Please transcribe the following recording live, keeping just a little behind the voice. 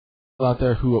out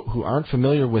there who aren't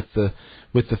familiar with the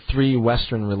three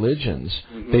Western religions,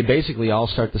 they basically all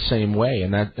start the same way,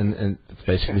 and it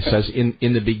basically says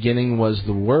in the beginning was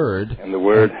the Word, and the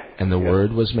Word, and the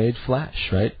Word was made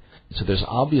flesh, right? So there's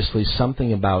obviously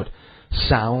something about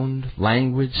sound,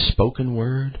 language, spoken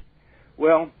word.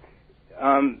 Well,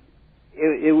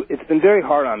 it's been very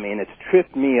hard on me, and it's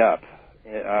tripped me up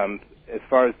as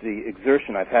far as the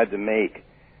exertion I've had to make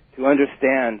to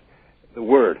understand the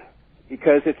Word.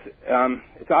 Because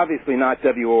it's obviously not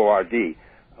W-O-R-D.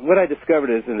 What I discovered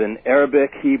is that in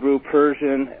Arabic, Hebrew,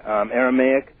 Persian,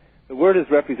 Aramaic, the word is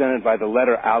represented by the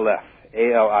letter Aleph,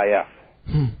 A-L-I-F,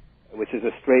 which is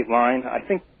a straight line. I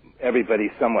think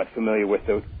everybody's somewhat familiar with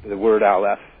the word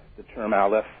Aleph, the term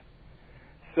Aleph.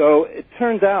 So it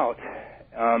turns out,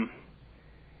 and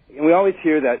we always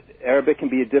hear that Arabic can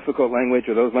be a difficult language,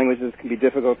 or those languages can be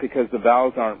difficult because the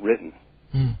vowels aren't written.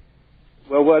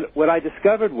 Well, what I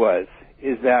discovered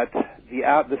is that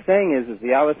the saying is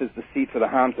the Aleph is the seat for the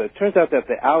Hamza. It turns out that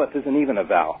the Aleph isn't even a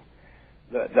vowel.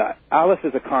 The Aleph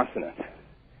is a consonant.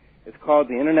 It's called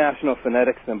the International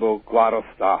Phonetic Symbol glottal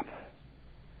stop.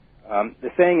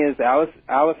 The saying is the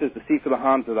Aleph is the seat for the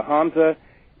Hamza. The Hamza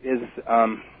is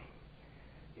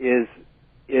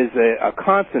a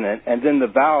consonant, and then the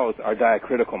vowels are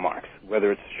diacritical marks,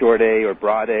 whether it's short A or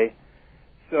broad A.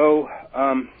 So,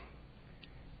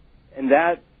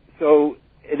 so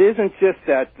it isn't just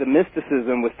that the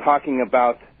mysticism was talking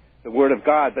about the Word of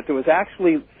God, but there was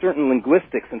actually certain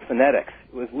linguistics and phonetics.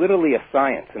 It was literally a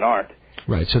science, an art.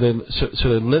 Right. So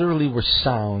there literally were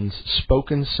sounds,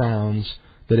 spoken sounds,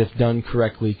 that if done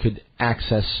correctly could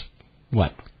access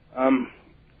what?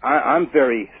 I'm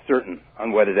very certain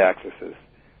on what it accesses.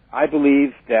 I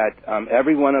believe that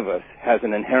every one of us has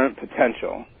an inherent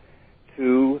potential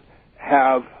to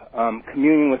have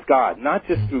communion with God, not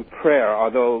just through prayer,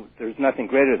 although there's nothing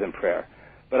greater than prayer,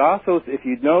 but also if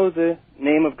you know the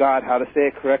name of God, how to say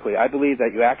it correctly. I believe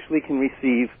that you actually can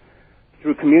receive,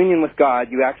 through communion with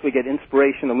God, you actually get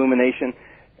inspiration, illumination.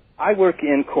 I work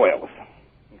in coils.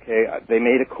 Okay, they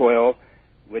made a coil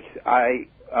which I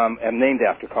am named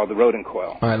after, called the Rodin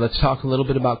coil. All right, let's talk a little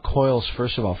bit about coils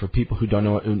first of all, for people who don't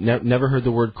know, who never heard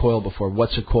the word coil before.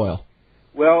 What's a coil?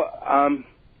 Well,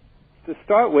 to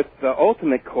start with, the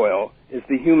ultimate coil is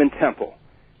the human temple.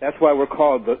 That's why we're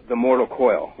called the mortal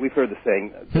coil. We've heard the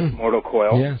saying, the mortal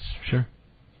coil. Yes, sure.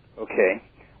 Okay.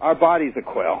 Our body's a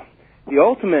coil. The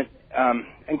ultimate,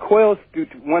 and coils do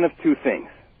one of two things.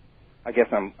 I guess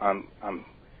I'm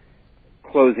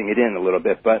closing it in a little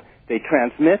bit, but they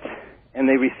transmit and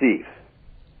they receive.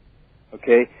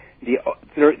 Okay?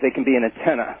 They can be an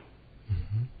antenna.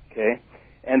 Okay?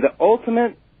 And the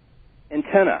ultimate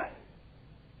antenna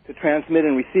to transmit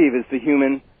and receive is the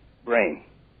human brain,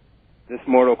 this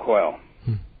mortal coil.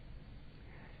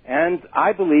 And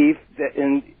I believe that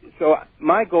so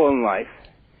my goal in life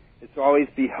is to always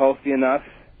be healthy enough,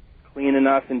 clean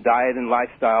enough in diet and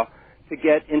lifestyle to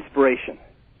get inspiration,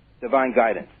 divine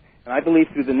guidance. And I believe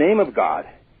through the name of God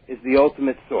is the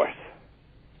ultimate source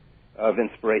of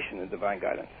inspiration and divine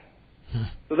guidance.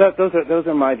 So those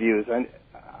are my views. And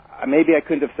maybe I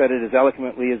couldn't have said it as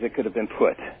eloquently as it could have been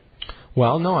put.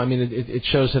 Well, no, I mean, it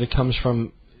shows that it comes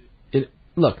from...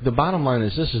 Look, the bottom line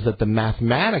is this, is that the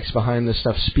mathematics behind this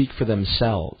stuff speak for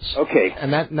themselves. Okay.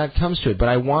 And that comes to it. But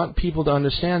I want people to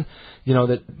understand,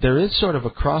 that there is sort of a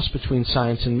cross between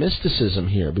science and mysticism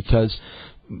here, because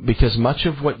much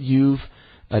of what you've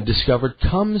discovered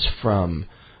comes from,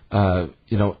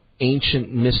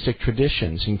 ancient mystic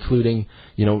traditions, including,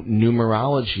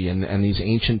 numerology and these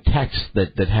ancient texts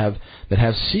that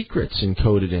have secrets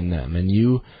encoded in them. And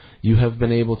you have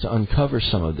been able to uncover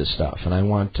some of this stuff, and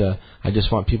I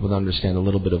just want people to understand a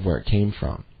little bit of where it came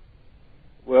from.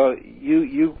 Well,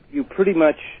 you pretty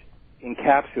much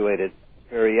encapsulate it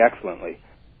very excellently.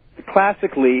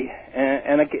 Classically,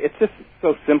 and it's just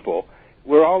so simple,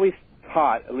 we're always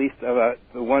taught, at least the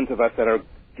ones of us that are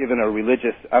given a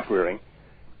religious uprearing,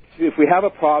 if we have a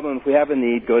problem, if we have a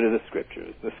need, go to the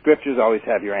Scriptures. The Scriptures always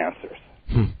have your answers.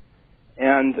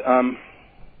 And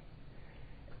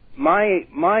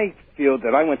my field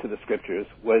that I went to the Scriptures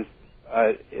was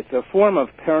it's a form of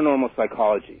paranormal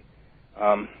psychology.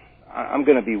 I'm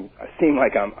going to seem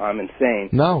like I'm insane.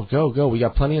 No, go. We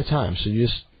got plenty of time, so you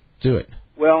just do it.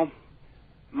 Well,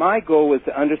 my goal was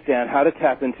to understand how to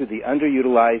tap into the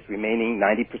underutilized remaining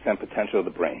 90% potential of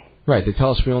the brain. Right. They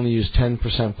tell us we only use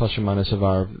 10% plus or minus of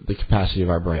the capacity of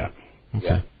our brain. Yeah. Okay.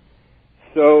 Yeah.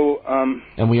 So.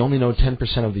 And we only know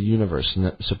 10% of the universe,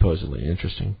 supposedly.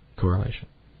 Interesting correlation.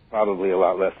 Probably a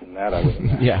lot less than that, I would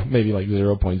imagine. Yeah, maybe like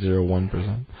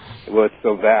 0.01%. Well, it's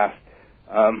so vast.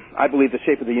 I believe the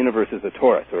shape of the universe is a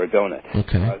torus or a donut.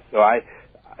 Okay.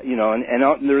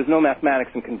 And there is no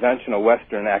mathematics in conventional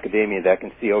Western academia that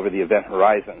can see over the event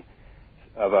horizon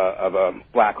of a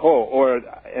black hole,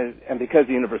 and because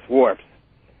the universe warps.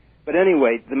 But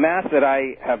anyway, the math that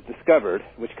I have discovered,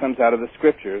 which comes out of the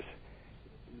scriptures,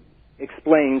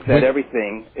 explains that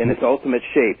everything in its ultimate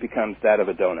shape becomes that of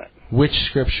a donut. Which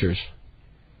scriptures?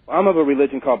 I'm of a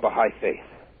religion called Baha'i Faith.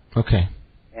 Okay.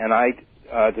 And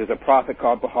there's a prophet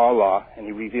called Baha'u'llah, and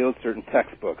he revealed certain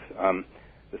textbooks,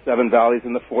 the 7 Valleys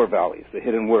and the 4 Valleys, the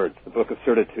Hidden Words, the Book of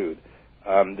Certitude.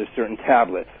 There's certain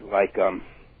tablets, like,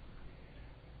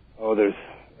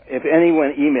 if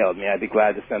anyone emailed me, I'd be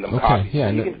glad to send them copies.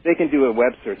 Yeah, they can do a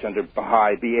web search under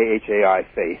Baha'i, B-A-H-A-I,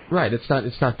 Faith. Right. It's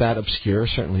not that obscure.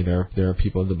 Certainly, there are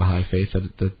people of the Baha'i faith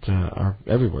that are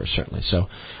everywhere. Certainly. So,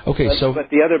 okay. But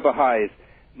the other Baha'is,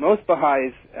 most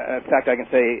Baha'is, in fact, I can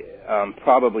say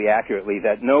probably accurately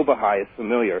that no Baha'i is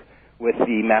familiar with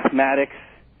the mathematics,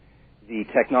 the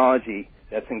technology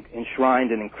that's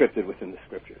enshrined and encrypted within the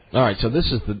scriptures. All right. So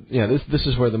this is this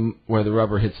is where the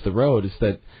rubber hits the road. Is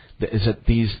that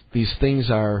these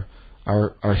things are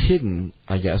hidden,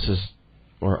 I guess,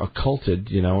 or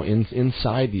occulted,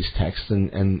 inside these texts,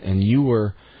 and you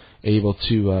were able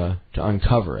to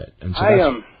uncover it. And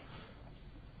so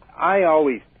I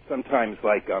always sometimes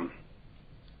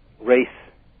race,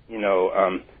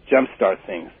 jumpstart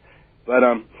things, but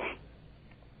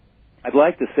I'd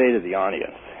like to say to the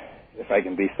audience, if I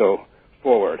can be so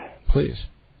forward, please.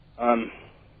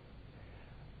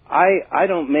 I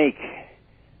don't make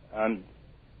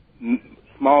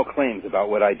small claims about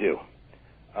what I do.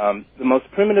 The most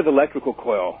primitive electrical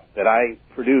coil that I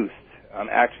produced,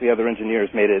 actually other engineers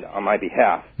made it on my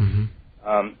behalf,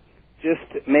 Mm-hmm.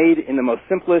 just made in the most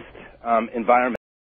simplest environment.